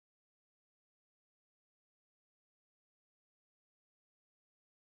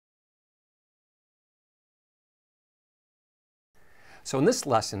So in this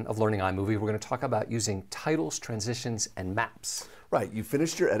lesson of learning iMovie, we're going to talk about using titles, transitions, and maps. Right, you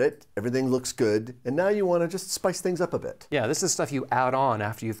finished your edit, everything looks good, and now you want to just spice things up a bit. Yeah, this is stuff you add on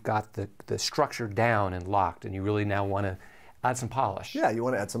after you've got the structure down and locked, and you really now want to add some polish. Yeah, you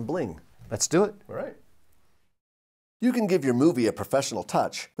want to add some bling. Let's do it. All right. You can give your movie a professional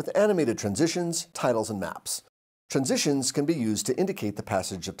touch with animated transitions, titles, and maps. Transitions can be used to indicate the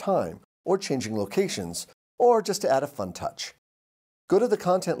passage of time, or changing locations, or just to add a fun touch. Go to the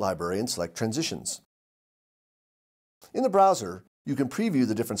Content library and select Transitions. In the browser, you can preview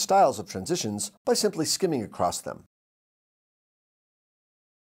the different styles of transitions by simply skimming across them.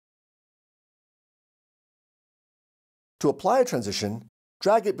 To apply a transition,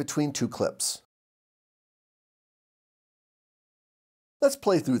 drag it between two clips. Let's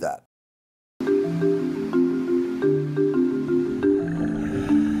play through that.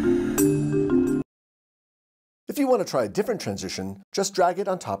 If you want to try a different transition, just drag it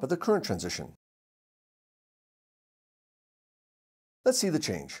on top of the current transition. Let's see the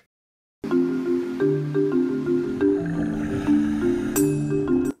change.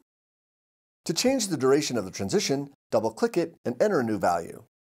 To change the duration of the transition, double-click it and enter a new value.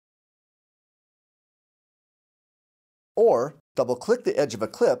 Or, double-click the edge of a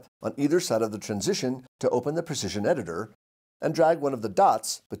clip on either side of the transition to open the Precision Editor, and drag one of the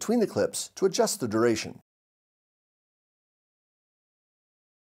dots between the clips to adjust the duration.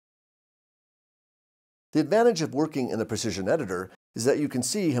 The advantage of working in the Precision Editor is that you can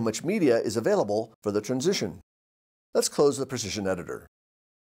see how much media is available for the transition. Let's close the Precision Editor.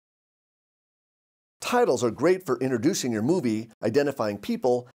 Titles are great for introducing your movie, identifying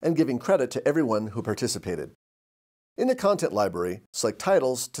people, and giving credit to everyone who participated. In the Content library, select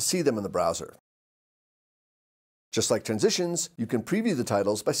Titles to see them in the browser. Just like transitions, you can preview the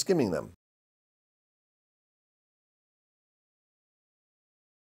titles by skimming them.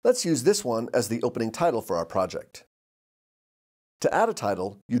 Let's use this one as the opening title for our project. To add a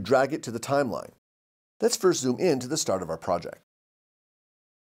title, you drag it to the timeline. Let's first zoom in to the start of our project.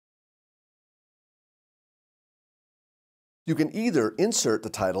 You can either insert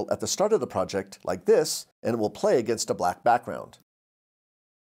the title at the start of the project, like this, and it will play against a black background.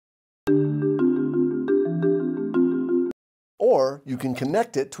 Or you can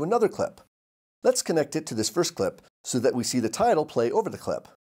connect it to another clip. Let's connect it to this first clip so that we see the title play over the clip.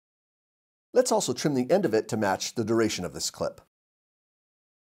 Let's also trim the end of it to match the duration of this clip.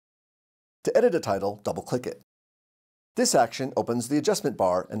 To edit a title, double-click it. This action opens the adjustment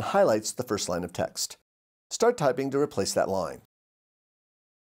bar and highlights the first line of text. Start typing to replace that line.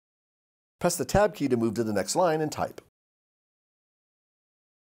 Press the Tab key to move to the next line and type.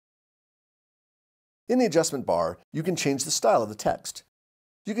 In the adjustment bar, you can change the style of the text.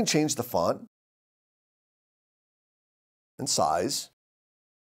 You can change the font and size.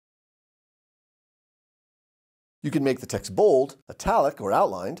 You can make the text bold, italic, or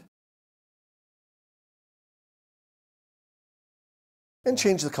outlined, and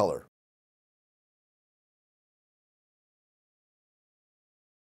change the color.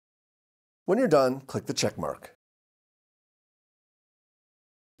 When you're done, click the check mark.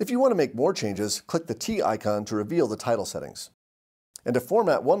 If you want to make more changes, click the T icon to reveal the title settings. And to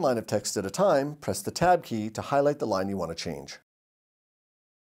format one line of text at a time, press the Tab key to highlight the line you want to change.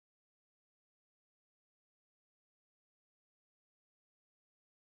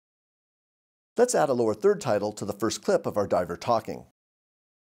 Let's add a lower third title to the first clip of our diver talking.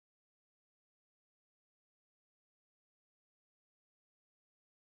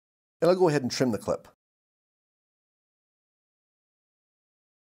 And I'll go ahead and trim the clip.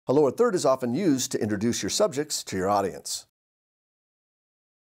 A lower third is often used to introduce your subjects to your audience.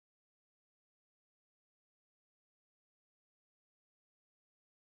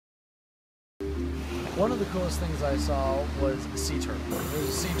 One of the coolest things I saw was a sea turtle. There's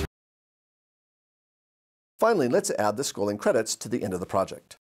a sea turtle. Finally, let's add the scrolling credits to the end of the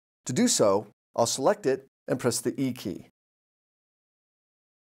project. To do so, I'll select it and press the E key.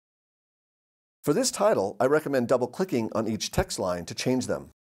 For this title, I recommend double-clicking on each text line to change them.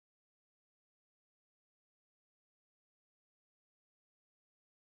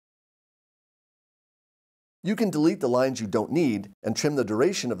 You can delete the lines you don't need and trim the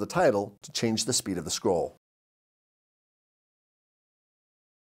duration of the title to change the speed of the scroll.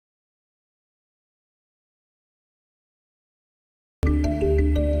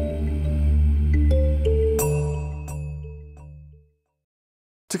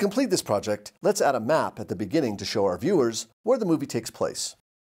 To complete this project, let's add a map at the beginning to show our viewers where the movie takes place.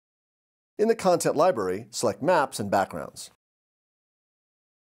 In the Content library, select Maps and Backgrounds.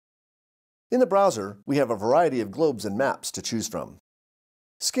 In the browser, we have a variety of globes and maps to choose from.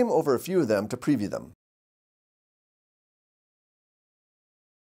 Skim over a few of them to preview them.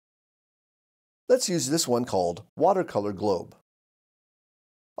 Let's use this one called Watercolor Globe.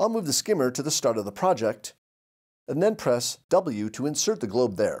 I'll move the skimmer to the start of the project, and then press W to insert the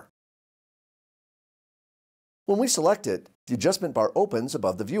globe there. When we select it, the adjustment bar opens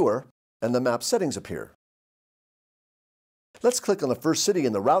above the viewer, and the map settings appear. Let's click on the first city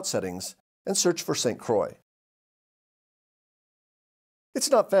in the route settings and search for St. Croix. It's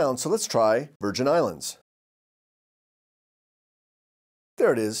not found, so let's try Virgin Islands.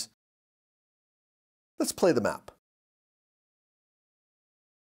 There it is. Let's play the map.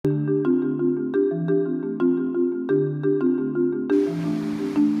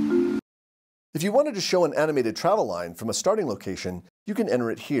 If you wanted to show an animated travel line from a starting location, you can enter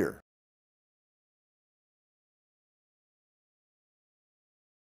it here.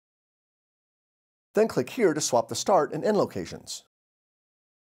 Then click here to swap the start and end locations.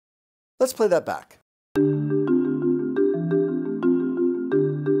 Let's play that back.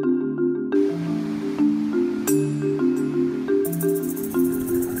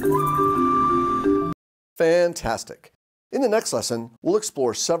 Fantastic! In the next lesson, we'll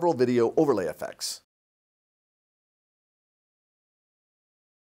explore several video overlay effects.